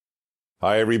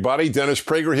Hi, everybody. Dennis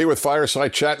Prager here with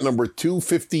Fireside Chat number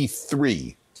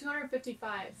 253.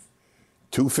 255.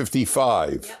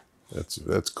 255. Yep.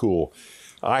 That's cool.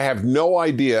 I have no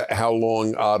idea how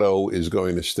long Otto is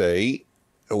going to stay.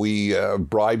 We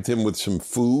bribed him with some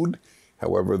food.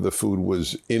 However, the food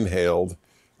was inhaled.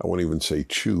 I won't even say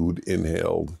chewed,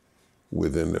 inhaled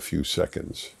within a few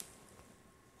seconds.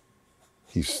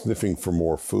 He's sniffing for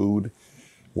more food.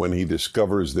 When he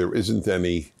discovers there isn't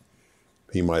any,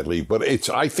 he might leave. But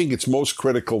I think it's most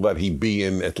critical that he be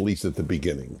in at least at the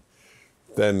beginning.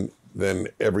 Then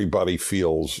everybody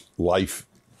feels life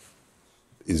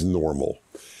is normal.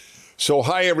 So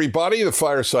hi, everybody. The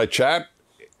Fireside Chat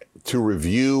to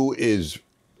review is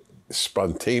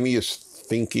spontaneous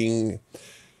thinking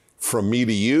from me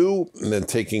to you, and then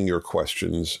taking your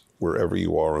questions wherever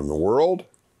you are in the world.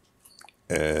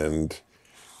 And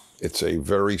it's a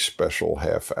very special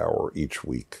half hour each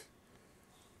week.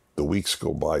 The weeks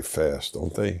go by fast,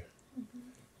 don't they? Mm-hmm.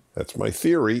 That's my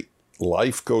theory.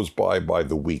 Life goes by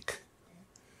the week.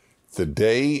 The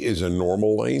day is a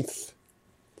normal length,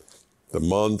 the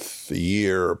month, the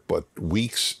year, but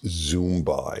weeks zoom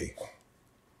by.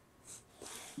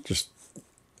 Just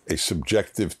a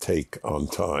subjective take on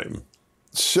time.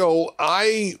 So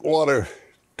I want to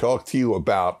talk to you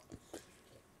about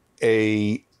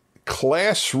a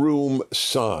classroom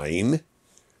sign,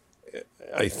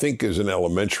 I think is an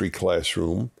elementary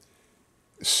classroom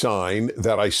sign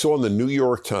that I saw in the New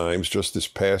York Times just this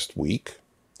past week.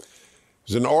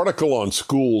 There's an article on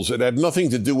schools. It had nothing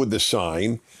to do with the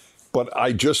sign, but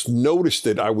I just noticed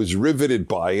it. I was riveted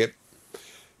by it.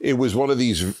 It was one of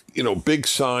these, big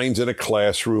signs in a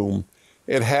classroom.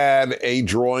 It had a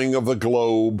drawing of the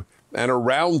globe, and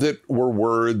around it were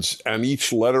words, and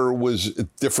each letter was a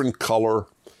different color.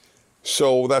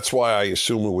 So that's why I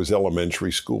assume it was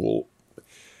elementary school.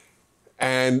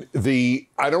 And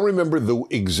I don't remember the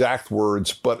exact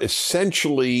words, but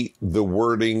essentially the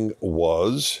wording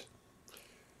was,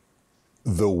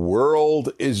 the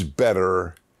world is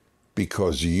better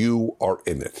because you are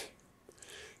in it.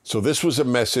 So this was a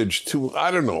message to,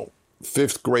 I don't know,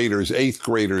 5th graders, 8th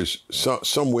graders,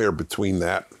 somewhere between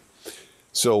that.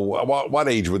 So what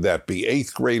age would that be?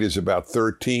 8th grade is about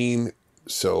 13.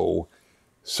 So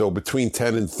between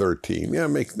 10 and 13. Yeah,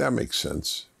 that makes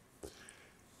sense.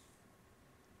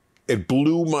 It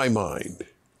blew my mind.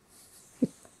 I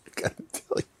gotta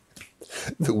tell you,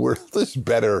 the world is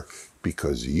better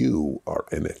because you are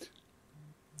in it.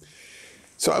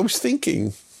 So I was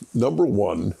thinking, number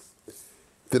one,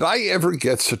 did I ever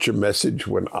get such a message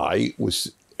when I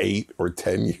was 8 or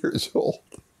 10 years old?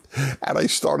 And I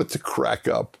started to crack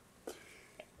up.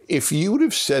 If you'd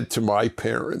have said to my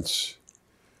parents,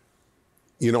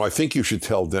 I think you should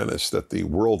tell Dennis that the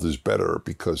world is better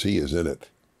because he is in it,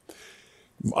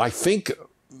 I think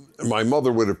my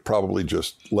mother would have probably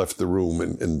just left the room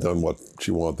and done what she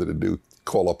wanted to do,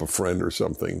 call up a friend or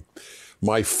something.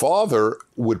 My father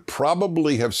would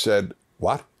probably have said,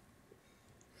 what?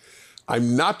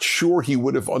 I'm not sure he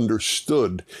would have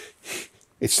understood.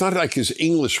 It's not like his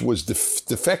English was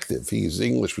defective. His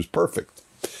English was perfect.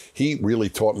 He really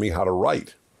taught me how to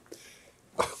write.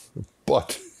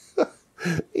 But,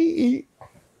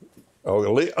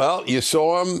 well, you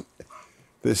saw him.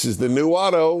 This is the new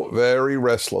Otto, very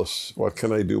restless. What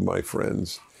can I do, my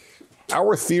friends?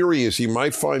 Our theory is he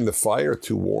might find the fire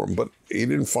too warm, but he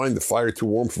didn't find the fire too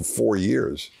warm for 4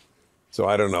 years. So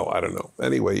I don't know.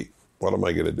 Anyway, what am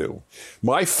I going to do?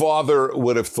 My father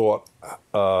would have thought,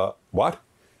 what?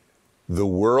 The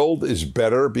world is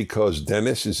better because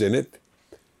Dennis is in it?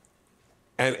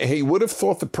 And he would have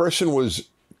thought the person was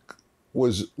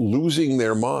losing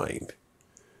their mind.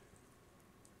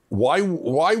 Why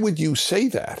would you say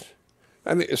that?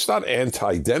 And it's not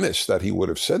anti-Dennis that he would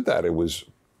have said that. It was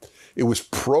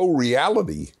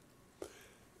pro-reality.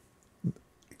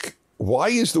 Why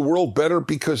is the world better?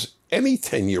 Because any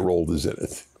 10-year-old is in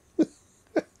it.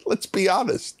 Let's be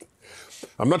honest.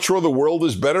 I'm not sure the world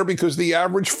is better because the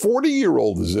average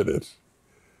 40-year-old is in it.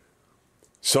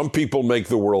 Some people make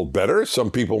the world better.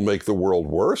 Some people make the world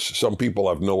worse. Some people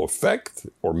have no effect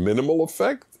or minimal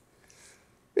effect.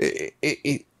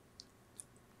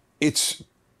 It's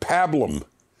pablum,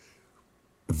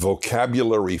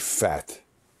 vocabulary fat.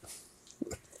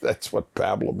 That's what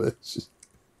pablum is.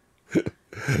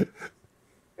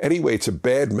 Anyway, it's a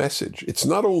bad message. It's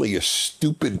not only a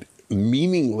stupid,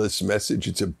 meaningless message,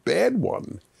 it's a bad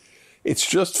one. It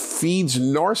just feeds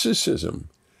narcissism.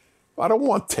 I don't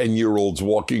want 10-year-olds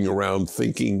walking around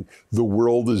thinking the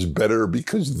world is better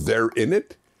because they're in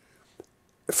it.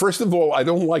 First of all, I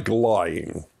don't like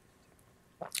lying.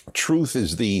 Truth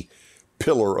is the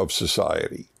pillar of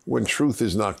society. When truth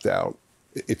is knocked out,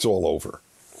 It's all over.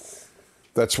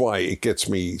 That's why it gets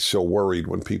me so worried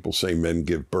when people say men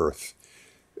give birth,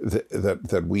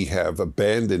 that we have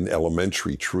abandoned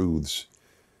elementary truths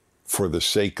for the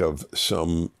sake of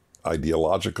some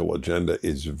ideological agenda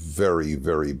is very,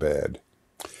 very bad.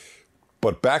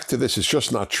 But back to this, it's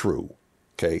just not true,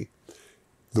 okay?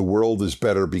 The world is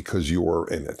better because you are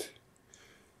in it.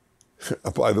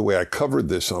 By the way, I covered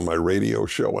this on my radio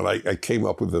show, and I came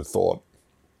up with a thought.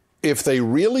 If they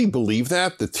really believe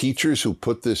that, the teachers who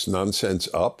put this nonsense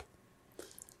up,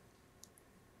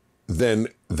 then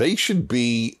they should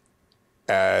be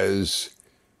as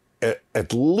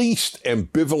at least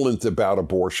ambivalent about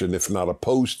abortion, if not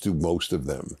opposed to most of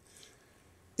them.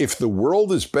 If the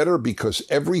world is better because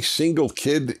every single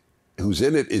kid who's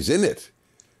in it is in it,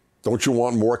 don't you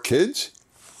want more kids?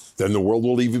 Then the world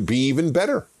will be even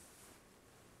better.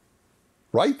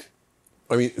 Right?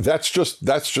 I mean, that's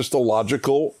just a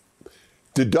logical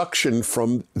deduction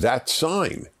from that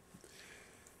sign.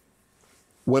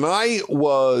 When I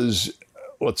was,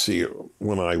 I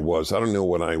don't know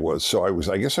when I was. So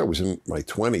I guess I was in my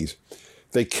 20s.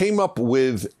 They came up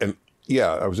with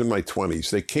I was in my 20s.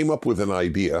 They came up with an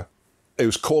idea. It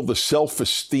was called the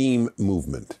self-esteem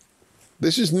movement.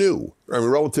 This is new,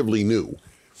 relatively new.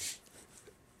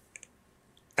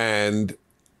 And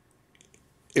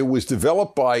it was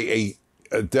developed by a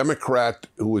Democrat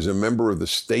who was a member of the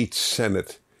state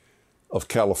Senate of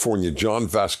California, John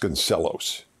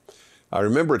Vasconcellos. I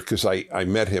remember it because I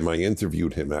met him. I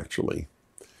interviewed him, actually.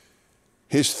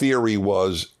 His theory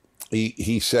was,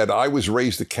 he said, I was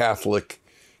raised a Catholic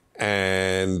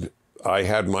and I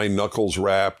had my knuckles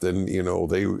rapped and,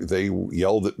 they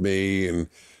yelled at me and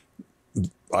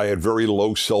I had very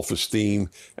low self-esteem.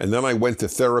 And then I went to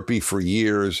therapy for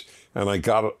years and I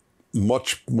got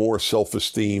much more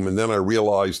self-esteem. And then I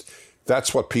realized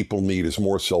that's what people need is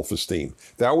more self-esteem.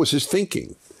 That was his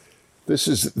thinking. This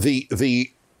is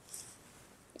the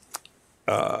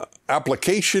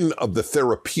application of the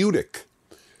therapeutic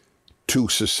to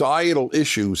societal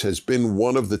issues has been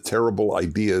one of the terrible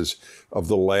ideas of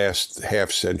the last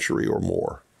half century or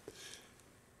more.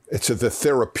 It's the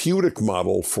therapeutic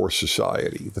model for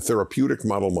society. The therapeutic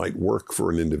model might work for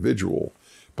an individual,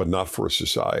 but not for a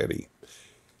society.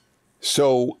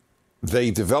 So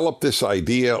they developed this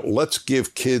idea, let's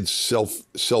give kids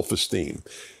self-esteem.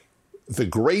 The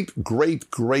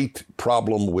great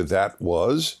problem with that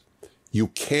was you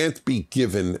can't be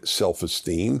given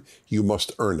self-esteem, you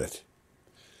must earn it.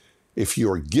 If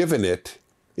you're given it,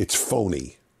 it's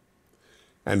phony.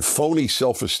 And phony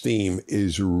self-esteem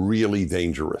is really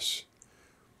dangerous.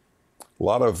 A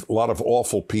lot of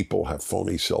awful people have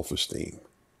phony self-esteem.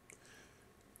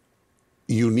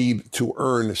 You need to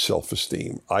earn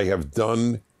self-esteem. I have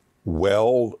done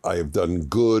well, I have done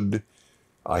good,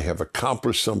 I have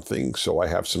accomplished something, so I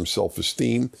have some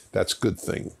self-esteem. That's a good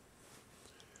thing.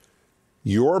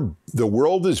 The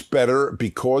world is better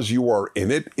because you are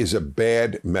in it is a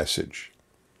bad message.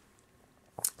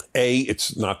 A,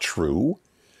 it's not true.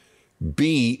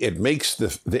 B, it makes the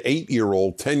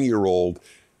 8-year-old, 10-year-old,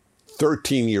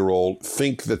 13-year-old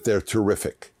think that they're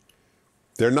terrific.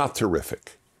 They're not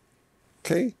terrific.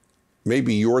 Okay?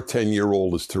 Maybe your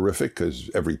 10-year-old is terrific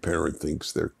because every parent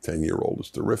thinks their 10-year-old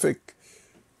is terrific.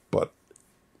 But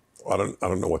I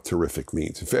don't know what terrific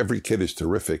means. If every kid is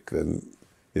terrific, then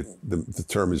the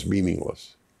term is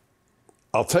meaningless.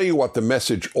 I'll tell you what the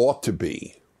message ought to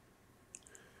be.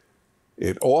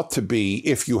 It ought to be,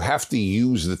 if you have to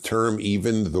use the term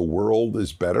even the world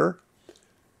is better,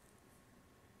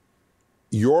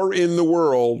 you're in the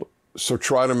world, so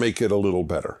try to make it a little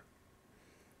better.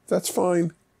 That's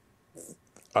fine.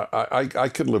 I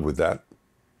could live with that.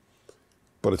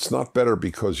 But it's not better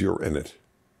because you're in it.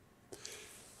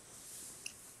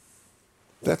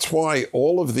 That's why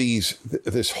all of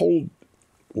this whole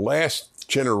last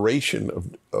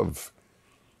generation of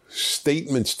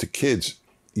statements to kids,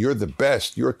 you're the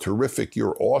best, you're terrific,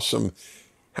 you're awesome.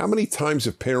 How many times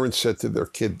have parents said to their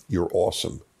kid, you're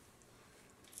awesome?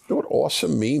 You know what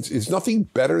awesome means? It's nothing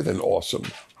better than awesome.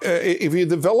 If you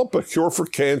develop a cure for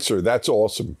cancer, that's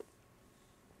awesome.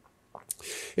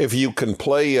 If you can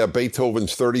play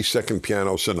Beethoven's 32nd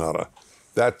Piano Sonata,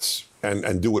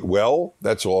 and do it well,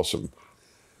 that's awesome.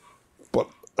 But,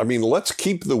 I mean, let's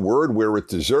keep the word where it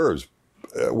deserves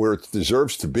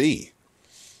to be.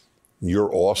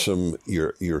 You're awesome,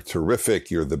 you're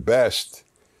terrific, you're the best.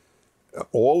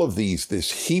 All of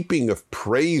this heaping of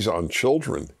praise on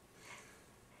children.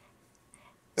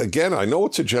 Again, I know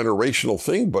it's a generational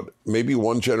thing, but maybe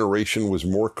one generation was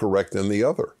more correct than the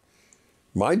other.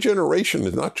 My generation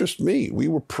is not just me. We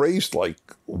were praised like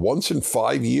once in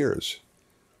 5 years.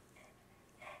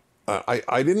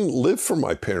 I didn't live for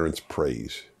my parents'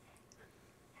 praise.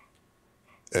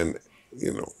 And,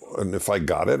 and if I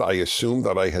got it, I assumed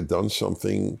that I had done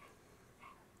something,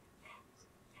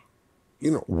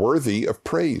 worthy of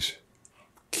praise.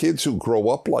 Kids who grow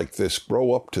up like this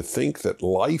grow up to think that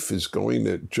life is going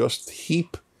to just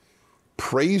heap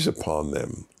praise upon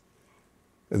them.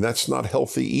 And that's not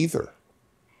healthy either.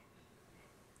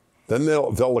 Then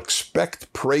they'll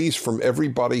expect praise from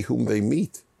everybody whom they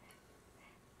meet.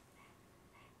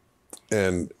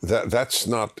 And that's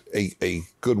not a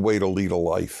good way to lead a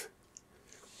life.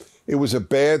 It was a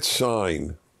bad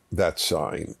sign, that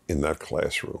sign in that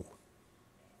classroom.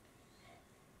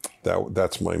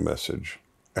 That's my message.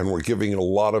 And we're giving a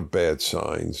lot of bad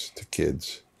signs to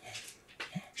kids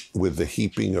with the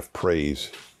heaping of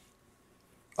praise.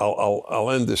 I'll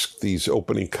end these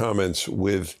opening comments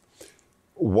with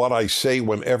what I say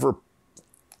whenever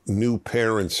new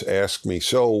parents ask me,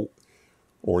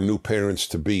 or new parents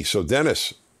to be. So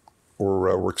Dennis,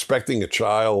 we're expecting a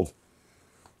child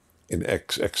in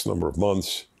X number of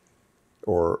months,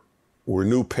 or we're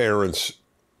new parents.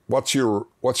 What's your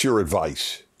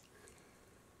advice?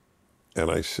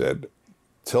 And I said,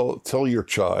 tell your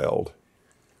child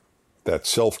that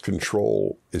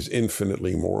self-control is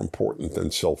infinitely more important than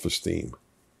self-esteem.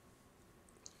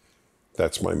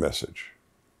 That's my message.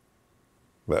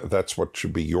 That's what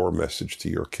should be your message to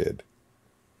your kid.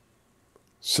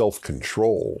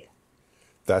 Self-control,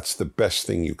 that's the best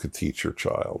thing you could teach your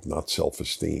child, not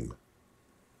self-esteem.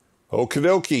 Okie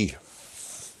dokie.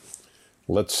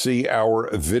 Let's see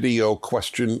our video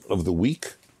question of the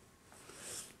week.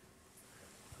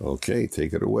 Okay,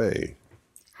 take it away.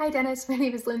 Hi, Dennis. My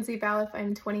name is Lindsay Balliff.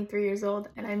 I'm 23 years old,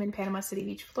 and I'm in Panama City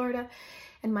Beach, Florida.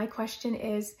 And my question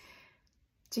is,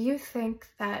 do you think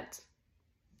that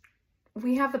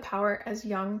we have the power as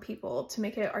young people to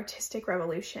make an artistic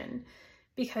revolution?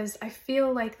 Because I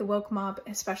feel like the woke mob,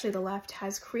 especially the left,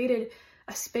 has created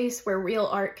a space where real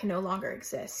art can no longer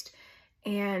exist.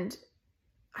 And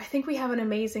I think we have an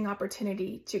amazing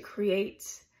opportunity to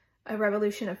create a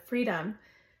revolution of freedom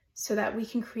so that we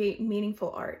can create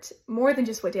meaningful art, more than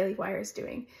just what Daily Wire is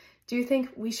doing. Do you think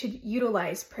we should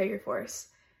utilize Prager Force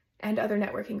and other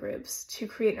networking groups to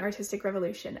create an artistic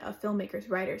revolution of filmmakers,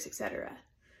 writers, etc.?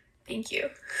 Thank you.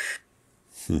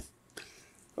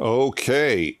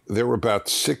 Okay, there were about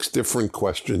 6 different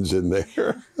questions in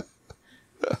there.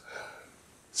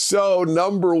 So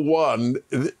number one,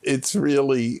 it's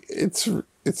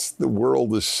the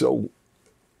world is so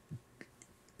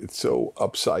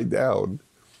upside down.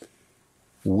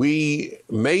 We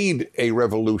made a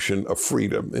revolution of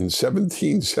freedom in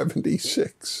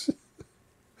 1776.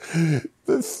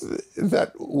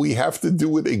 That we have to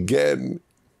do it again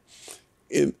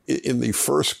in the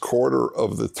first quarter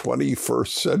of the 21st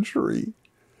century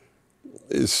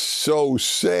is so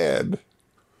sad.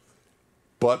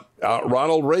 But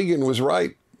Ronald Reagan was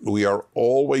right. We are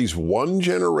always one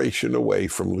generation away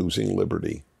from losing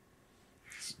liberty.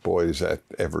 Boy, is that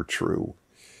ever true.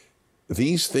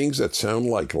 These things that sound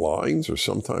like lines are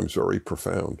sometimes very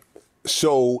profound.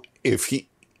 So if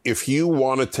you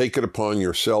want to take it upon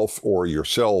yourself or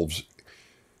yourselves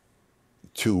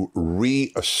to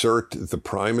reassert the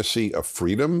primacy of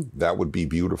freedom, that would be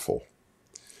beautiful.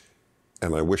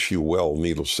 And I wish you well.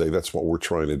 Needless to say, that's what we're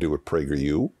trying to do at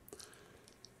PragerU.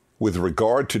 With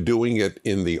regard to doing it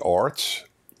in the arts,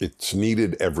 it's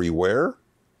needed everywhere.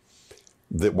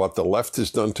 That what the left has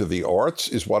done to the arts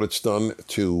is what it's done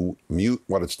to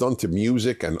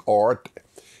music and art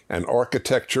and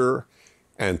architecture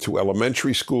and to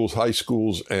elementary schools, high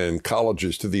schools, and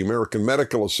colleges, to the American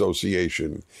Medical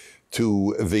Association,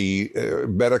 to the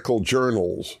medical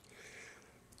journals,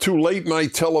 to late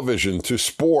night television, to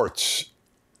sports.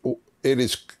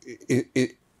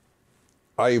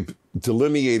 I've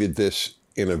delineated this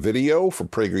in a video for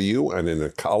PragerU and in a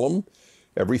column.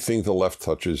 Everything the left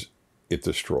touches, it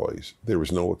destroys. There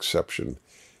is no exception.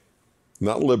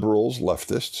 Not liberals,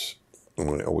 leftists. I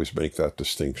always make that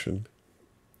distinction.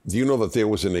 Do you know that there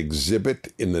was an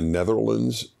exhibit in the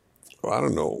Netherlands? I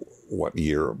don't know what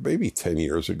year, maybe 10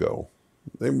 years ago.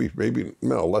 Maybe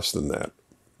no, less than that.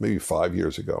 Maybe 5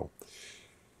 years ago.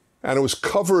 And it was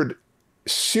covered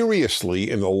seriously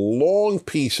in a long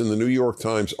piece in the New York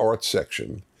Times art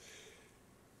section.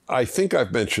 I think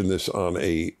I've mentioned this on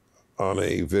a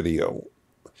video,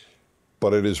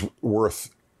 but it is worth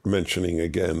mentioning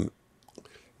again.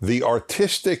 The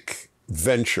artistic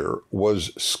venture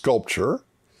was sculpture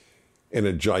in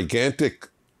a gigantic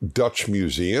Dutch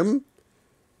museum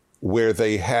where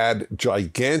they had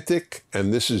gigantic,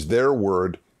 and this is their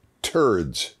word,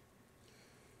 turds.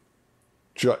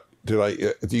 Do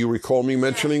you recall me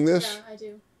mentioning this? Yeah, I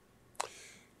do.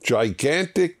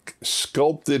 Gigantic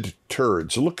sculpted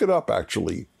turds. Look it up,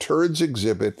 actually. Turds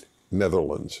exhibit,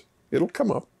 Netherlands. It'll come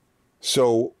up.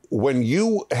 So when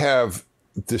you have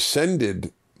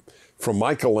descended from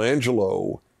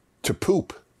Michelangelo to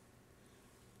poop,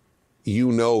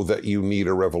 you know that you need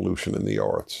a revolution in the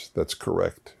arts. That's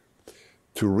correct.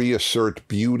 To reassert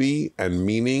beauty and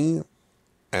meaning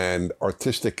and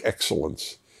artistic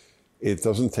excellence, it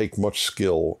doesn't take much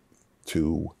skill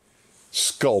to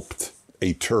sculpt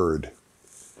a turd,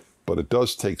 but it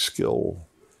does take skill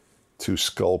to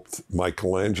sculpt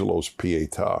Michelangelo's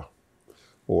Pietà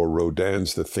or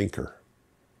Rodin's The Thinker.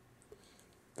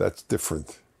 That's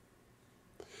different.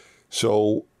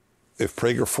 So if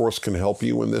Prager Force can help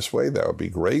you in this way, that would be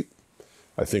great.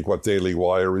 I think what Daily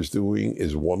Wire is doing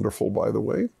is wonderful, by the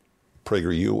way.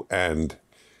 PragerU and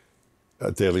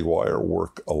Daily Wire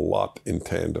work a lot in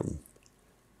tandem.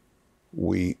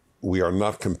 We are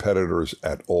not competitors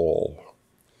at all.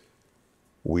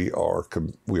 We are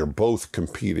both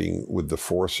competing with the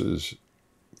forces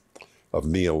of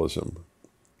nihilism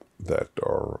that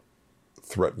are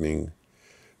threatening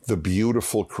the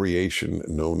beautiful creation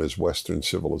known as Western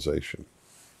civilization.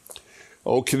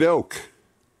 Okie doke.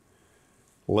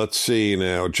 Let's see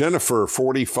now. Jennifer,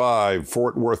 45,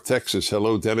 Fort Worth, Texas.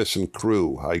 Hello, Dennis and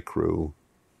crew. Hi, crew.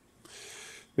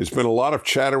 There's been a lot of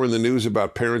chatter in the news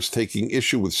about parents taking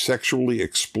issue with sexually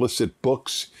explicit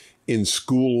books in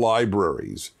school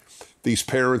libraries. These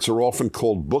parents are often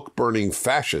called book-burning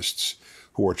fascists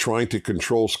who are trying to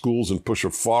control schools and push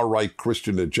a far-right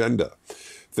Christian agenda.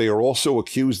 They are also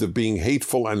accused of being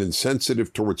hateful and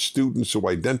insensitive towards students who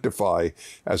identify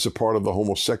as a part of the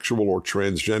homosexual or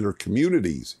transgender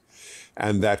communities,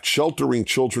 and that sheltering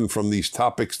children from these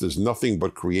topics does nothing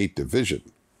but create division.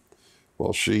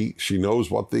 Well, she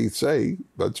knows what they say.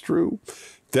 That's true.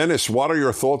 Dennis, what are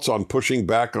your thoughts on pushing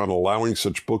back on allowing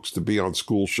such books to be on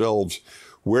school shelves?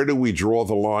 Where do we draw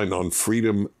the line on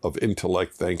freedom of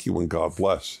intellect? Thank you and God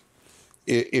bless.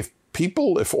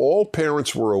 If all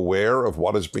parents were aware of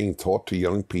what is being taught to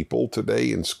young people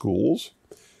today in schools,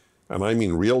 and I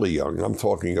mean really young, I'm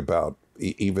talking about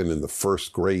even in the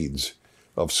first grades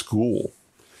of school,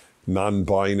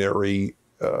 non-binary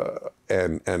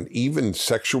and even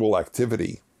sexual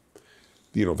activity,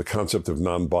 you know, the concept of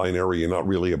non-binary, you're not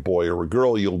really a boy or a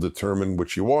girl, you'll determine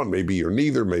which you want. Maybe you're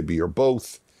neither, maybe you're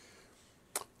both.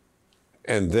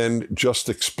 And then just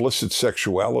explicit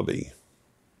sexuality.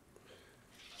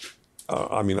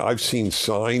 I mean, I've seen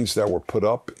signs that were put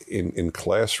up in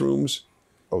classrooms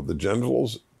of the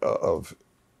genitals of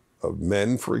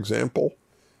men, for example.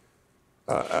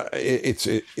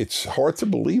 It's hard to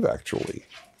believe, actually.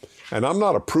 And I'm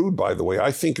not a prude, by the way.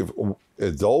 I think of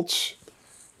adults,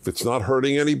 if it's not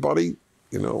hurting anybody,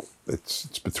 you know,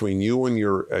 it's between you and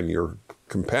your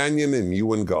companion and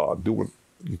you and God. Do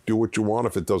what you want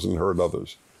if it doesn't hurt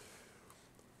others.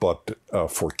 But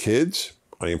for kids,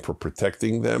 I am for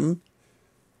protecting them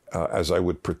as I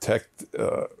would protect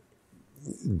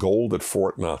gold at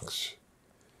Fort Knox.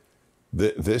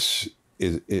 This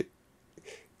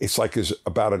it's like is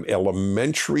about an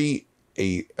elementary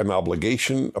an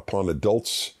obligation upon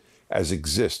adults as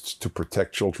exists to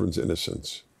protect children's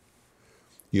innocence.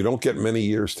 You don't get many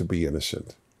years to be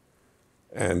innocent.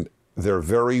 And they're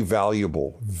very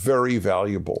valuable, very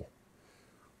valuable.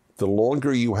 The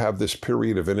longer you have this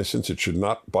period of innocence, it should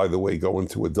not, by the way, go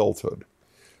into adulthood.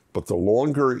 But the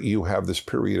longer you have this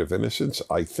period of innocence,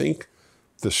 I think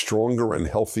the stronger and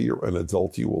healthier an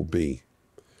adult you will be.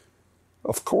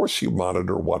 Of course you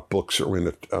monitor what books are in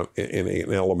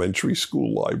an elementary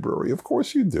school library. Of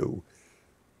course you do.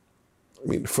 I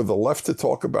mean, for the left to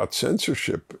talk about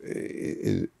censorship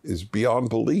is beyond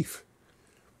belief.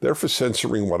 They're for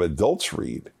censoring what adults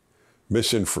read,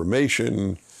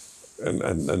 misinformation, and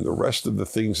the rest of the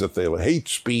things that they hate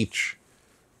speech.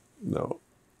 No.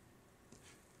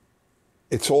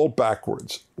 It's all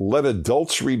backwards. Let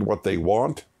adults read what they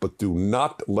want, but do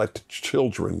not let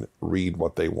children read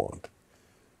what they want.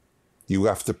 You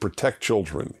have to protect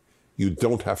children. You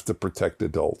don't have to protect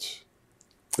adults.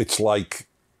 It's like,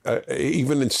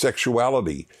 even in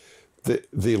sexuality,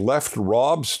 the left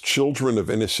robs children of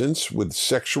innocence with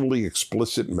sexually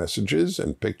explicit messages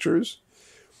and pictures.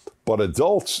 But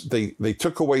adults, they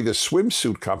took away the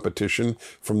swimsuit competition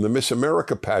from the Miss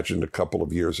America pageant a couple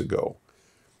of years ago.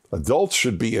 Adults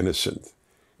should be innocent.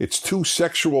 It's too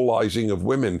sexualizing of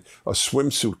women, a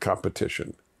swimsuit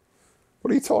competition.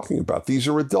 What are you talking about? These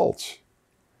are adults.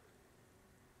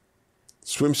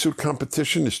 Swimsuit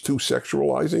competition is too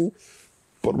sexualizing?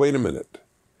 But wait a minute.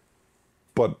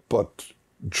 But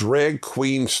drag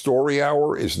queen story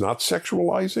hour is not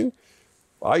sexualizing?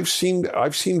 I've seen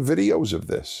videos of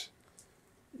this.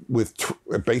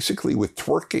 basically with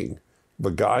twerking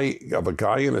of a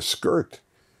guy in a skirt.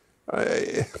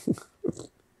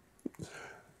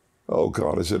 Oh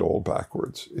God, is it all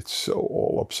backwards? It's so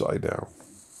all upside down.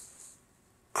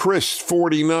 Chris,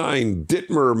 49,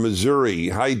 Dittmer, Missouri.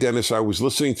 Hi, Dennis. I was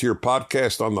listening to your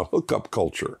podcast on the hookup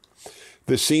culture.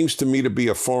 This seems to me to be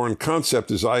a foreign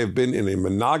concept, as I have been in a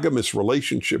monogamous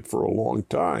relationship for a long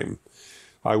time.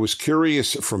 I was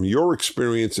curious from your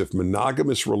experience if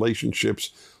monogamous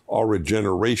relationships are a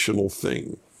generational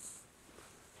thing.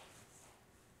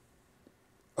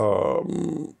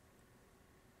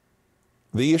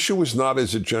 The issue is not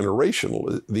as a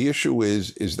generational. The issue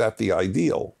is that the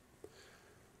ideal?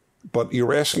 But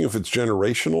you're asking if it's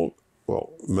generational?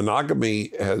 Well,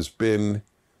 monogamy has been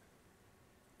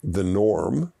the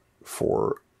norm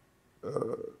for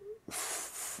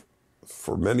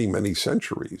many, many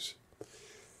centuries.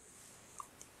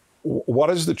 What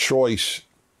is the choice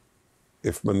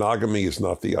if monogamy is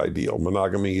not the ideal?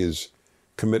 Monogamy is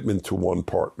commitment to one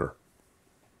partner.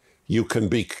 You can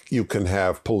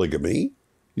have polygamy.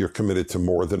 You're committed to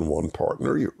more than one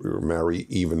partner. You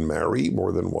marry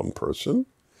more than one person.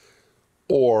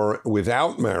 Or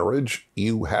without marriage,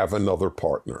 you have another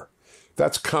partner.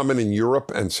 That's common in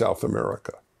Europe and South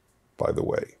America, by the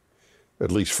way,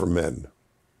 at least for men.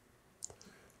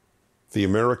 The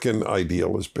American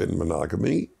ideal has been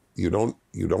monogamy. You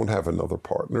don't have another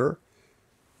partner.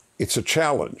 It's a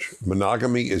challenge.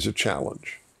 Monogamy is a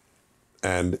challenge.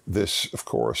 And this, of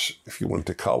course, if you went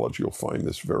to college, you'll find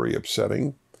this very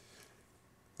upsetting.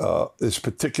 Is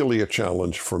particularly a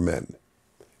challenge for men.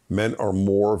 Men are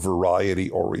more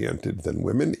variety-oriented than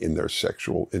women in their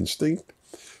sexual instinct.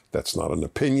 That's not an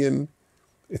opinion.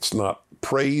 It's not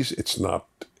praise. It's not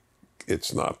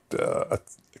a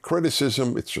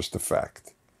criticism. It's just a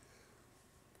fact.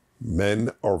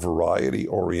 Men are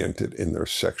variety-oriented in their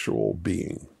sexual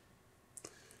being.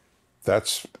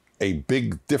 That's a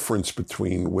big difference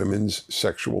between women's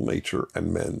sexual nature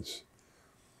and men's.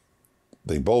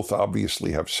 They both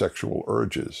obviously have sexual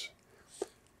urges,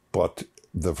 but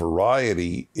the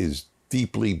variety is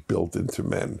deeply built into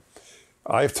men.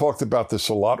 I've talked about this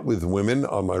a lot with women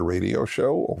on my radio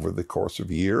show over the course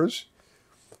of years,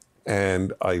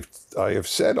 and I have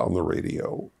said on the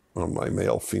radio, on my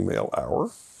male-female hour,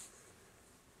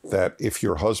 that if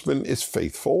your husband is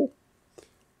faithful,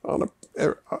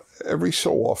 every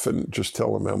so often, just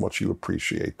tell him how much you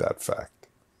appreciate that fact.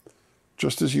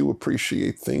 Just as you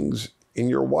appreciate things in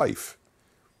your wife.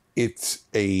 It's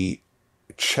a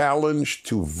challenge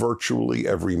to virtually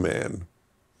every man.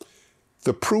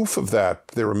 The proof of that,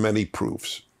 there are many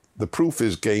proofs. The proof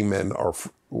is gay men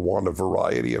want a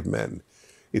variety of men.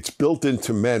 It's built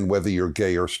into men whether you're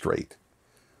gay or straight.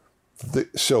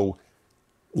 So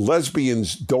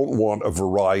lesbians don't want a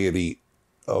variety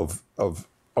of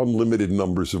unlimited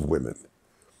numbers of women.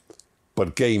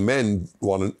 But gay men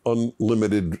want an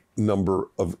unlimited number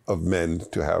of men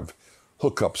to have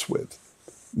hookups with.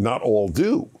 Not all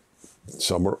do.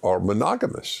 Some are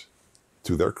monogamous,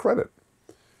 to their credit.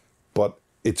 But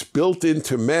it's built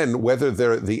into men whether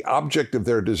the object of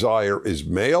their desire is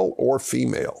male or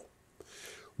female.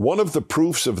 One of the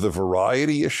proofs of the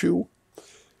variety issue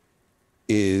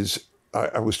is,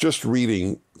 I was just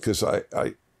reading, because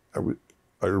I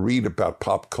read about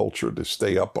pop culture to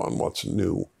stay up on what's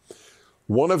new.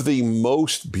 One of the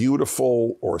most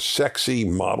beautiful or sexy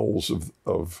models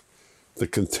of the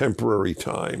contemporary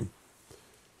time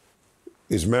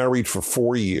is married for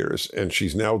 4 years, and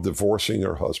she's now divorcing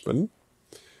her husband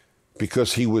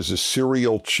because he was a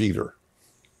serial cheater.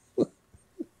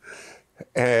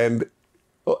 And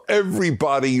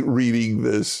everybody reading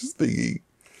this thinking,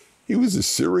 he was a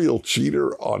serial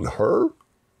cheater on her?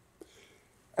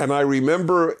 And I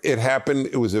remember it happened,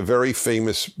 it was a very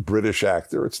famous British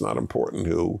actor, it's not important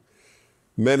who,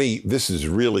 this is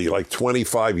really like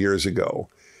 25 years ago.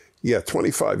 Yeah,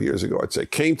 25 years ago, I'd say,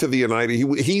 came to the United,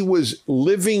 he was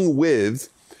living with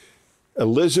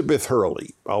Elizabeth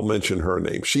Hurley. I'll mention her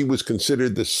name. She was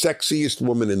considered the sexiest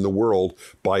woman in the world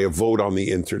by a vote on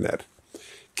the internet.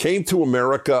 Came to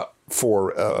America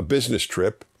for a business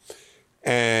trip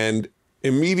and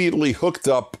immediately hooked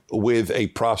up with a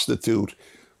prostitute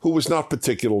who was not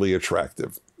particularly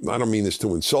attractive. I don't mean this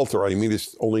to insult her. I mean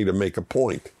this only to make a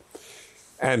point.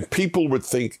 And people would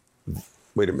think,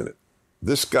 wait a minute,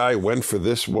 this guy went for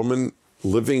this woman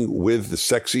living with the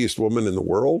sexiest woman in the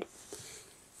world?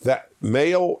 That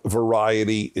male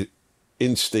variety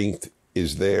instinct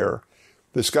is there.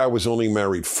 This guy was only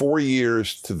married 4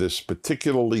 years to this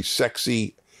particularly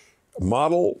sexy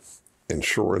model, and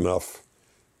sure enough,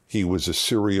 he was a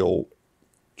serial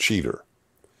cheater.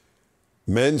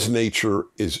 Men's nature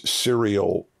is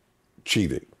serial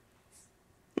cheating.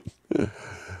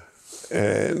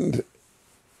 And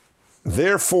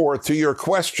therefore, to your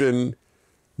question,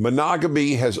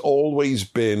 monogamy has always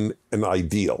been an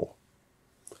ideal,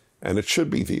 and it should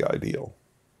be the ideal.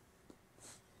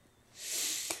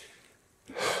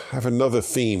 I have another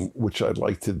theme which I'd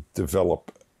like to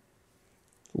develop.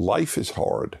 Life is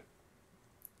hard.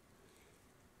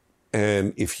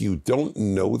 And if you don't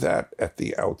know that at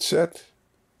the outset,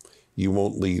 you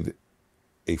won't lead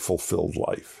a fulfilled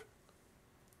life.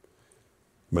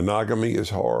 Monogamy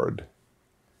is hard.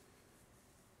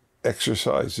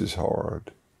 Exercise is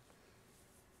hard.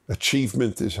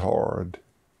 Achievement is hard.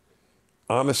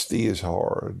 Honesty is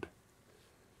hard.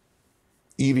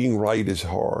 Eating right is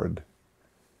hard.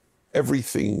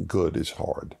 Everything good is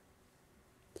hard.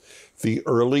 The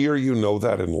earlier you know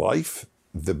that in life,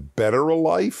 the better a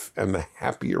life and the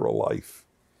happier a life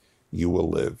you will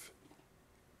live.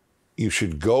 You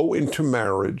should go into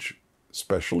marriage,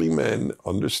 especially men,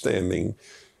 understanding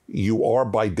you are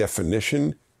by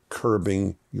definition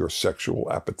curbing your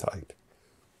sexual appetite.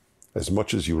 As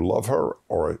much as you love her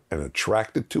and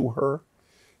attracted to her,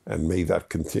 and may that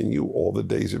continue all the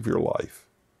days of your life.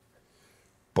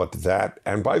 But that,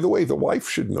 and by the way, the wife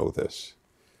should know this.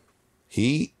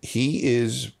 He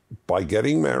is, by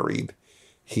getting married,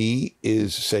 he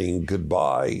is saying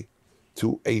goodbye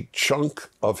to a chunk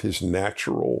of his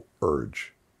natural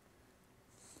urge.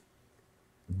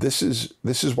 This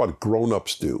is what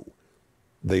grown-ups do.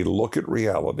 They look at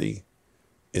reality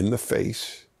in the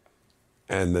face,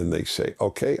 and then they say,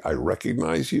 okay, I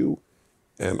recognize you,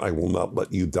 and I will not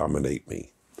let you dominate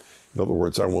me. In other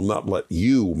words, I will not let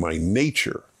you, my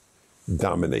nature,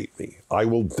 dominate me. I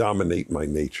will dominate my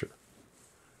nature.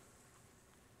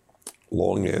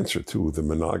 Long answer to the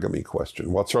monogamy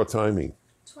question. What's our timing?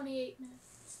 28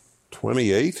 minutes.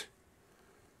 28?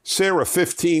 Sarah,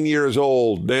 15 years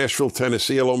old, Nashville,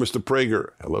 Tennessee. Hello, Mr.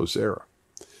 Prager. Hello, Sarah.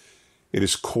 It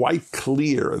is quite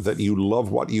clear that you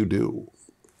love what you do.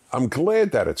 I'm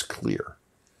glad that it's clear.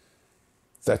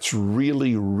 That's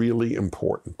really, really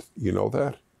important. You know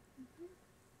that?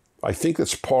 I think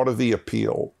that's part of the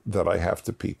appeal that I have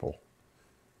to people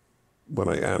when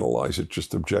I analyze it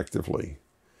just objectively.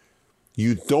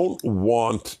 You don't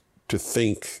want to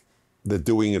think they're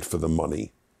doing it for the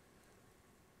money.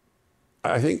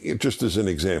 I think it just as an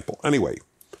example. Anyway,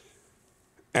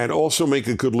 and also make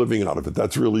a good living out of it.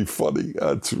 That's really funny.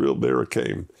 That's real. There it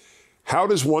came. How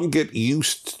does one get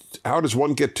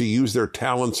to use their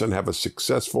talents and have a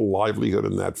successful livelihood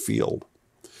in that field?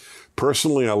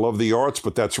 Personally, I love the arts,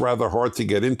 but that's rather hard to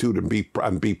get into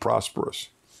and be prosperous.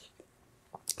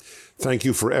 Thank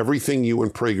you for everything you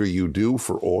and PragerU do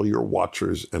for all your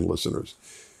watchers and listeners.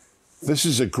 This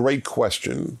is a great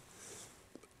question.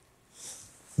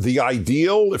 The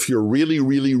ideal, if you're really,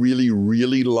 really, really,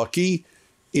 really lucky,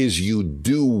 is you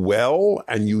do well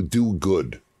and you do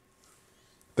good.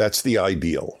 That's the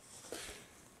ideal.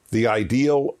 The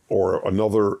ideal, or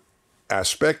another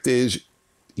aspect, is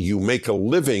you make a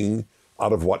living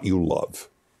out of what you love,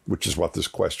 which is what this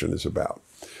question is about.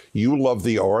 You love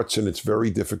the arts, and it's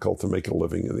very difficult to make a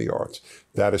living in the arts.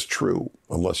 That is true,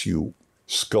 unless you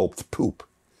sculpt poop.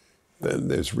 Then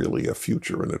there's really a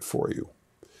future in it for you,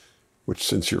 which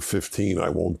since you're 15, I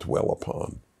won't dwell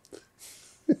upon.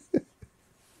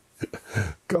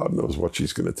 God knows what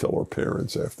she's going to tell her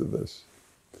parents after this.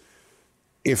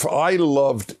 If I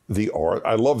loved the art,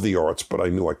 I love the arts, but I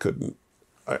knew I couldn't.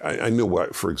 I knew,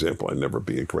 for example, I'd never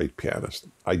be a great pianist.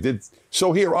 I did.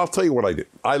 So here, I'll tell you what I did.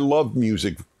 I love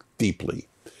music deeply.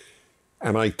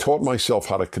 And I taught myself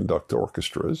how to conduct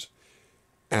orchestras.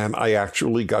 And I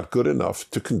actually got good enough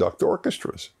to conduct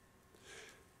orchestras.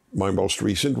 My most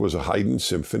recent was a Haydn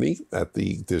symphony at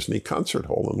the Disney Concert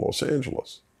Hall in Los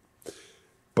Angeles.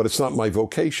 But it's not my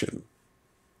vocation.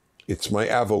 It's my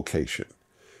avocation.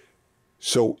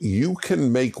 So you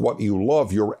can make what you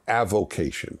love your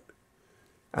avocation.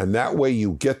 And that way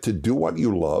you get to do what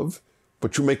you love,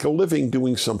 but you make a living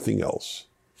doing something else.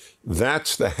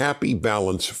 That's the happy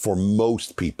balance for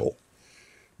most people.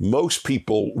 Most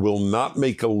people will not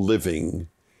make a living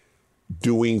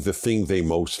doing the thing they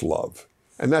most love.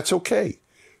 And that's okay.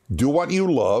 Do what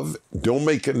you love. Don't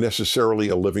make it necessarily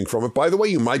a living from it. By the way,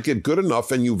 you might get good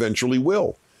enough and you eventually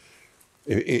will.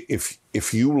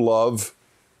 If you love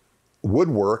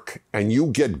woodwork and you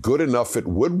get good enough at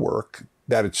woodwork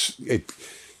that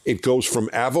it goes from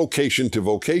avocation to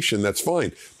vocation, that's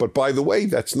fine. But by the way,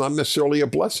 that's not necessarily a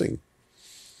blessing.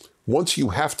 Once you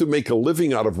have to make a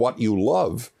living out of what you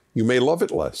love, you may love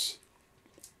it less.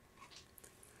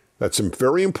 That's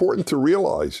very important to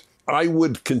realize. I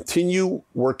would continue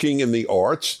working in the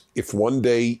arts if one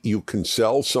day you can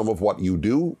sell some of what you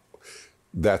do.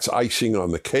 That's icing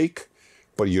on the cake,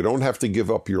 but you don't have to give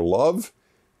up your love,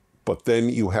 but then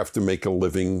you have to make a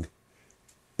living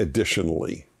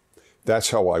additionally.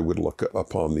 That's how I would look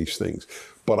upon these things.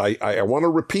 But I want to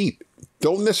repeat,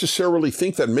 don't necessarily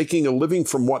think that making a living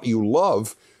from what you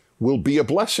love will be a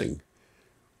blessing.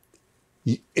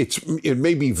 It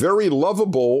may be very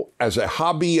lovable as a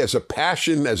hobby, as a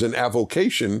passion, as an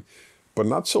avocation, but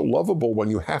not so lovable when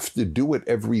you have to do it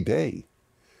every day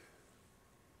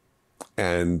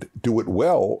and do it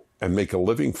well and make a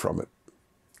living from it.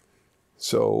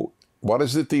 So what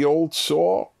is it the old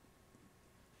saw?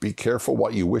 Be careful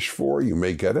what you wish for, you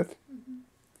may get it.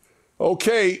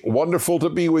 Okay, wonderful to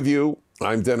be with you.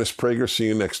 I'm Dennis Prager. See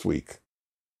you next week.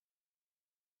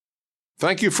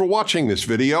 Thank you for watching this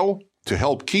video. To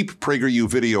help keep PragerU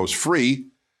videos free,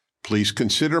 please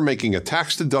consider making a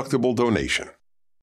tax-deductible donation.